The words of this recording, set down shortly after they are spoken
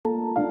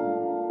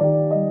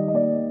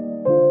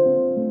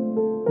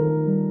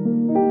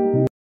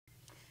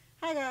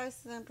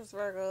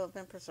Taurus, Virgo, of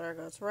Empress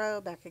Virgo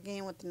Tarot, back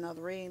again with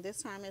another reading.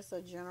 This time it's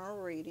a general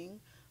reading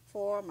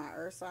for my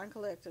Earth sign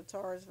collective,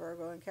 Taurus,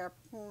 Virgo, and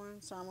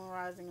Capricorn, Sun, Moon,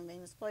 Rising, and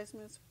Venus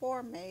placements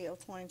for May of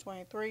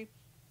 2023.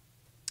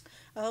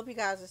 I hope you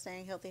guys are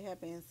staying healthy,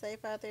 happy, and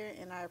safe out there,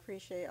 and I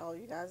appreciate all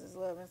you guys'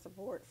 love and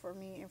support for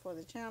me and for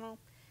the channel.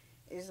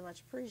 It is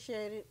much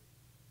appreciated.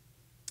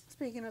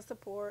 Speaking of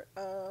support,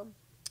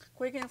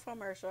 quick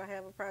infomercial. I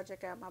have a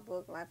project out, my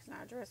book, Life is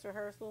Not a Dress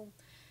Rehearsal.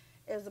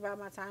 It's about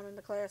my time in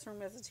the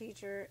classroom as a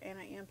teacher and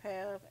an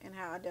empath and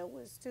how I dealt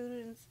with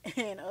students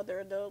and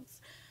other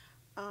adults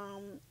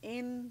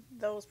in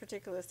those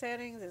particular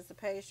settings. It's a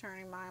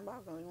page-turning,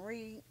 mind-boggling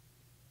read.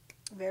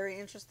 Very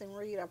interesting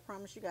read. I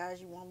promise you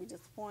guys you won't be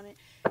disappointed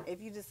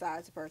if you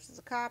decide to purchase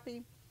a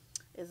copy.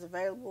 It's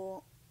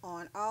available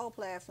on all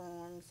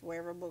platforms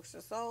wherever books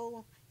are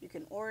sold. You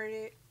can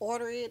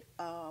order it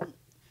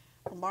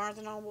from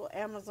Barnes & Noble,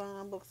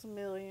 Amazon, Books A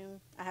Million.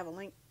 I have a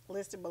link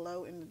listed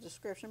below in the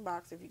description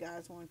box if you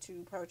guys want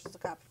to purchase a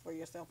copy for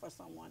yourself or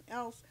someone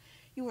else.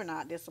 You are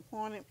not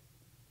disappointed.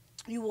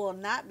 You will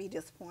not be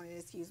disappointed,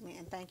 excuse me,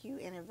 and thank you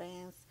in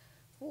advance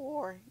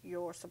for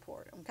your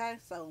support. Okay,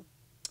 so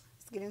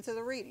let's get into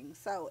the reading.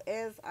 So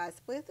as I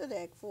split the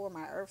deck for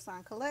my Earth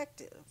sign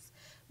collectives,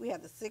 we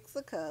have the Six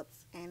of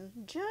Cups and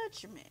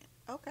Judgment.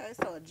 Okay,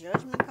 so a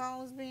judgment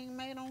call is being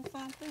made on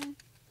something.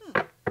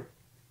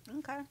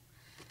 Okay.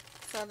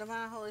 So,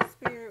 Divine Holy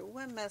Spirit,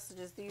 what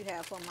messages do you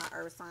have for my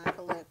Earth sign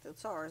collective,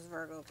 Taurus,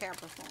 Virgo,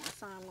 Capricorn,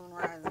 Sun, Moon,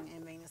 Rising,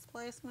 and Venus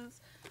placements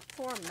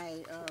for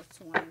May of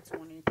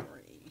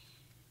 2023?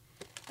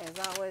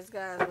 As always,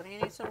 guys, with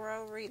any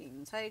tarot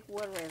reading, take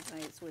what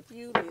resonates with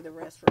you, leave the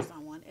rest for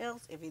someone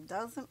else. If it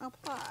doesn't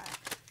apply,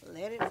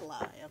 let it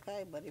fly,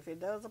 okay? But if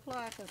it does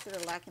apply, consider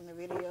liking the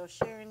video,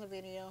 sharing the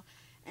video,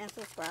 and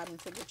subscribing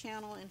to the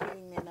channel and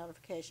hitting that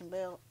notification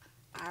bell.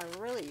 I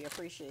really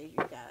appreciate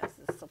you guys'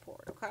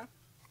 support, okay?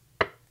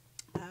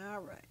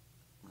 All right,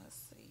 let's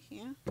see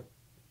here.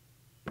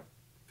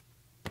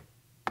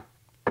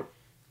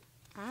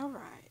 All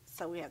right,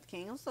 so we have the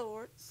King of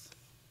Swords,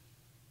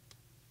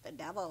 the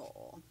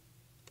Devil,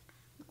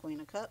 the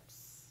Queen of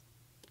Cups,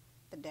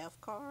 the Death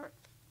card,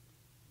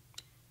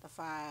 the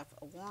Five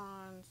of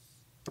Wands,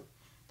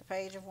 the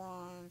Page of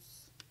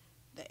Wands,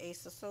 the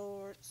Ace of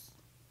Swords,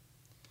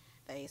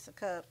 the Ace of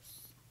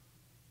Cups,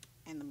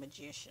 and the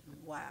Magician.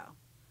 Wow.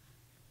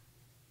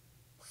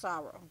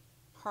 Sorrow,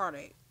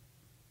 heartache,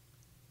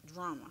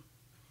 drama.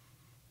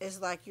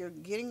 It's like you're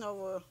getting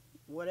over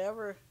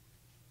whatever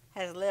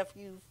has left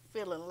you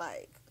feeling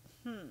like,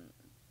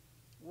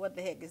 what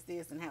the heck is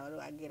this and how do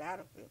I get out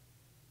of it?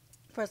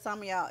 For some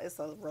of y'all, it's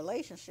a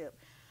relationship.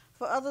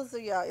 For others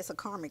of y'all, it's a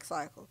karmic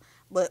cycle.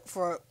 But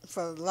for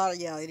a lot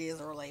of y'all, it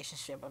is a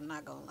relationship. I'm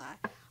not going to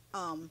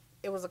lie.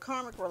 It was a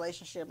karmic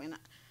relationship, and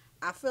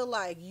I feel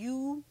like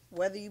you,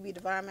 whether you be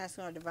divine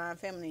masculine or divine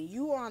feminine,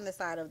 you are on the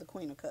side of the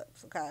Queen of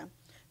Cups, okay?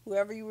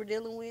 Whoever you were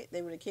dealing with,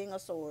 they were the King of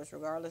Swords,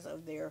 regardless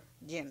of their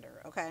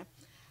gender, okay?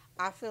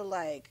 I feel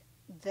like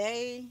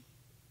they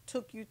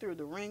took you through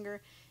the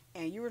ringer,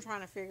 and you were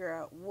trying to figure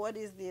out, what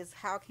is this?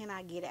 How can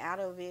I get out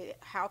of it?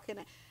 How can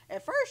I?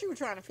 At first, you were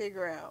trying to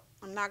figure out,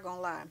 I'm not going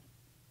to lie,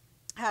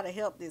 how to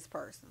help this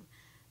person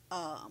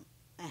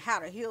and how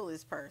to heal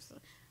this person.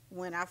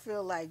 When I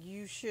feel like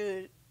you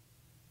should,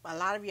 a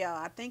lot of y'all,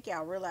 I think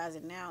y'all realize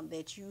it now,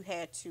 that you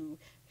had to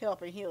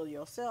help and heal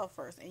yourself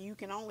first. And you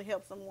can only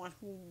help someone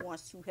who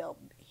wants to help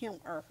him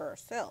or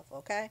herself,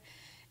 okay?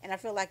 And I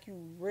feel like you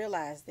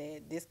realize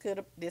that this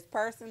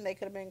person, they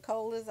could have been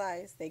cold as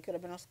ice. They could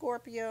have been a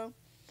Scorpio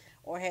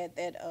or had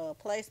that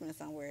placement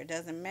somewhere. It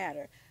doesn't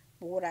matter.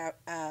 But what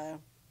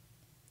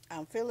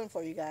I'm feeling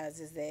for you guys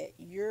is that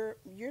you're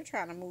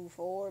trying to move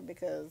forward,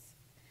 because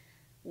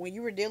when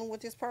you were dealing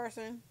with this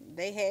person,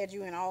 they had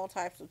you in all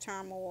types of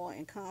turmoil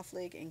and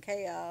conflict and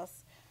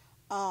chaos.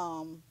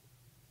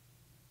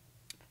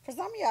 For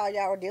some of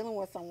y'all were dealing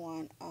with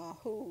someone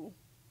who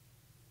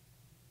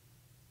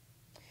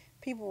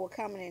people were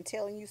coming and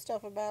telling you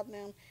stuff about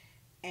them,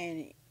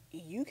 and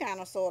you kind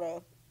of sort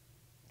of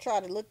try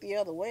to look the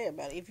other way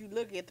about it. If you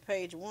look at the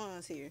Page of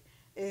Wands here,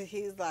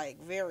 he's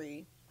like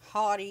very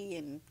haughty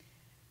and,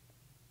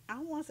 I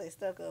don't want to say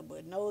stuck up,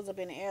 but nose up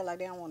in the air, like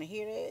they don't want to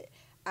hear that.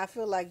 I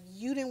feel like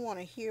you didn't want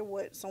to hear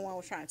what someone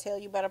was trying to tell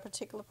you about a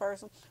particular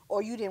person,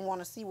 or you didn't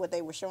want to see what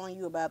they were showing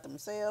you about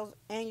themselves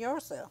and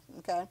yourself,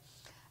 okay?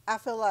 I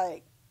feel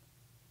like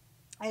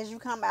as you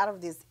come out of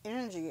this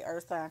energy,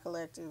 Earth sign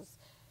collectives,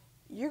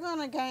 you're going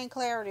to gain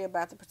clarity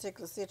about the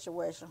particular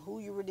situation, who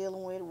you were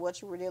dealing with,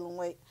 what you were dealing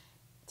with.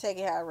 Take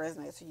it how it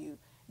resonates for you.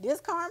 This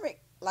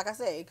karmic, like I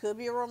said, it could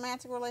be a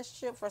romantic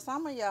relationship. For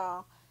some of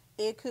y'all,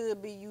 it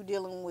could be you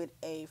dealing with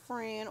a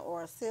friend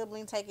or a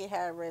sibling. Take it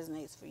how it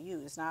resonates for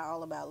you. It's not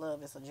all about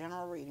love. It's a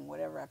general reading,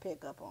 whatever I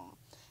pick up on.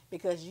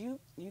 Because you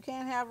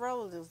can't have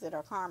relatives that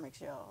are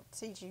karmics, y'all,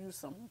 teaching you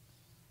some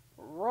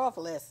rough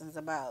lessons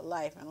about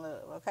life and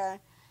love, okay?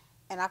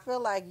 And I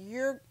feel like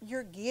you're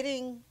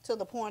getting to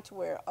the point to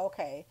where,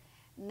 okay,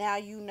 now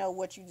you know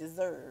what you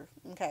deserve,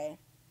 okay,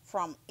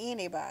 from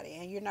anybody,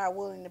 and you're not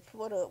willing to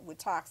put up with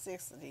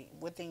toxicity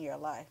within your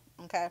life.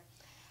 Okay,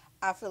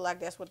 I feel like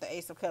that's what the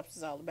Ace of Cups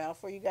is all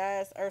about for you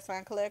guys, Earth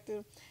Sign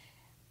Collective.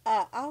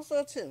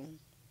 Also, too,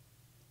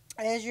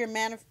 as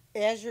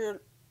you're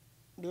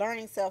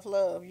learning self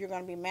love, you're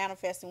going to be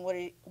manifesting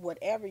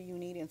whatever you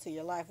need into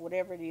your life,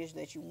 whatever it is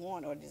that you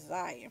want or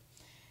desire.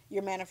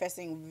 You're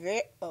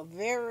manifesting a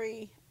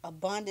very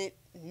abundant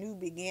new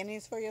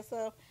beginnings for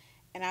yourself,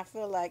 and I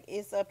feel like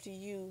it's up to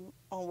you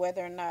on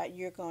whether or not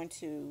you're going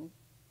to,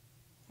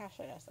 how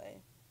should I say,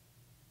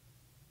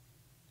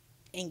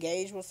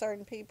 engage with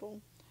certain people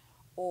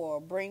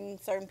or bring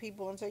certain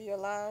people into your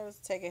lives.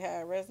 Take it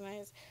how it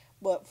resonates.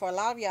 But for a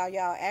lot of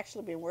y'all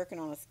actually been working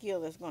on a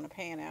skill that's going to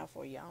pan out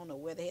for you. I don't know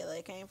where the hell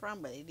that came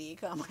from, but it did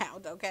come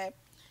out. Okay,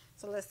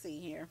 so let's see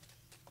here.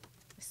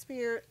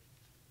 Spirit,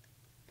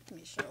 let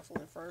me shuffle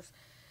it first.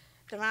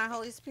 Divine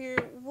Holy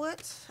Spirit,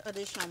 what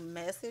additional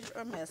message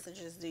or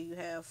messages do you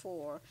have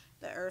for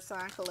the Earth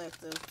Sign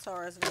Collective,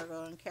 Taurus,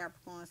 Virgo, and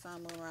Capricorn,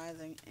 Sun, Moon,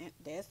 Rising, and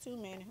that's too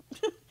many,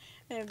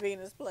 and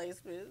Venus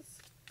placements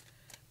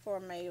for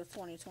May of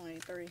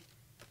 2023?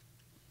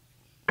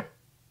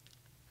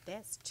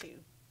 That's two.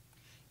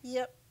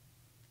 Yep.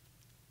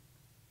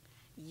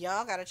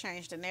 Y'all got to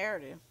change the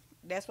narrative.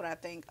 That's what I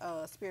think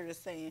Spirit is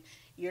saying.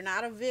 You're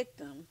not a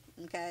victim,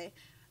 okay?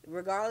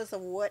 Regardless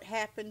of what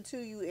happened to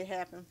you, it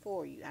happened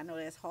for you. I know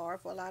that's hard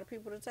for a lot of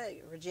people to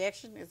take.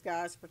 Rejection is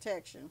God's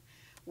protection.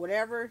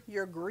 Whatever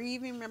you're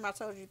grieving, remember I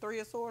told you 3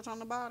 of Swords on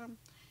the bottom?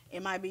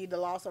 It might be the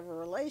loss of a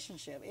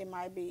relationship. It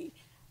might be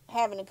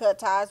having to cut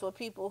ties with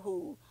people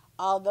who,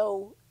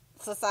 although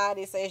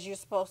society says you're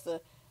supposed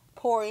to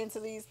pour into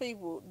these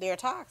people, they're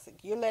toxic.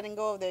 You're letting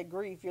go of that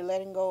grief. You're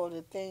letting go of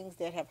the things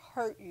that have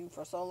hurt you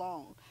for so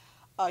long.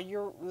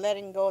 You're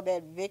letting go of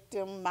that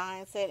victim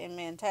mindset and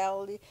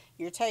mentality.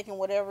 You're taking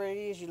whatever it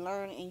is you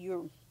learn, and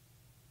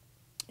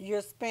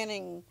you're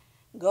spinning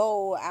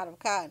gold out of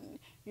cotton.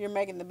 You're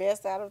making the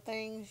best out of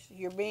things.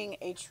 You're being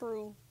a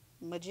true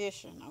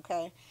magician,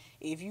 okay?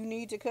 If you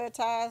need to cut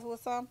ties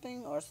with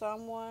something or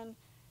someone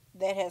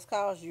that has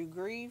caused you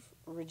grief,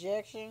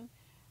 rejection,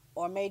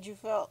 or made you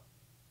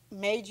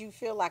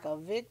feel like a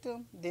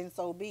victim, then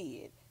so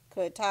be it.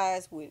 Cut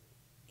ties with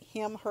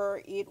him, her,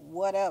 it,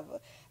 whatever,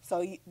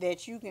 so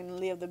that you can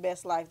live the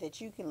best life that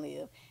you can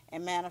live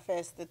and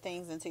manifest the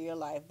things into your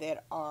life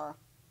that are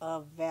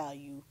of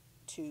value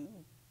to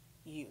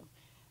you.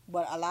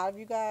 But a lot of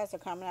you guys are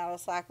coming out of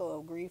a cycle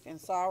of grief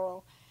and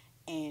sorrow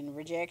and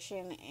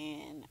rejection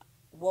and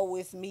woe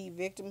is me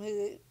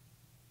victimhood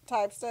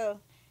type stuff,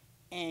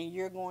 and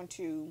you're going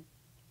to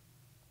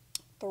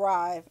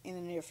thrive in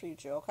the near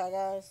future. Okay,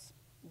 guys?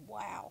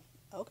 Wow.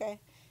 Okay.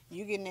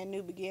 You getting that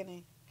new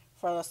beginning.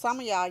 For some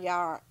of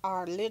y'all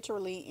are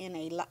literally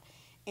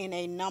in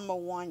a number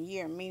 1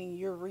 year, meaning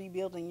you're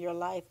rebuilding your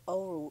life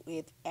over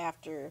with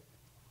after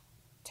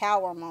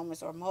tower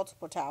moments or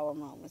multiple tower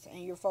moments,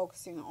 and you're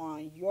focusing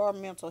on your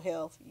mental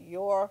health,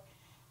 your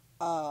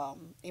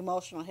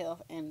emotional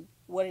health, and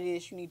what it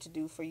is you need to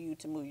do for you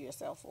to move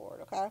yourself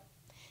forward. Okay.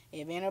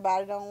 If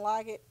anybody don't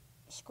like it,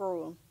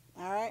 screw them.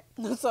 All right.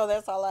 So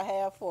that's all I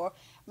have for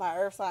my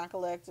Earth Sign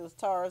Collectives,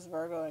 Taurus,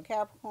 Virgo, and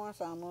Capricorn,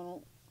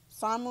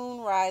 Sun,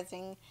 Moon,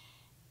 Rising,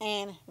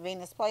 and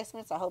Venus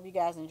placements. I hope you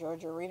guys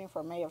enjoyed your reading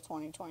for May of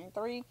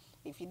 2023.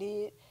 If you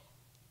did,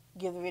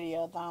 give the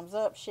video a thumbs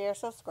up, share,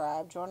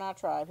 subscribe, join our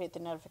tribe, hit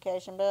the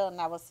notification bell, and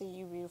I will see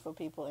you beautiful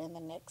people in the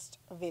next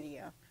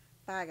video.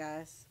 Bye,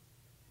 guys.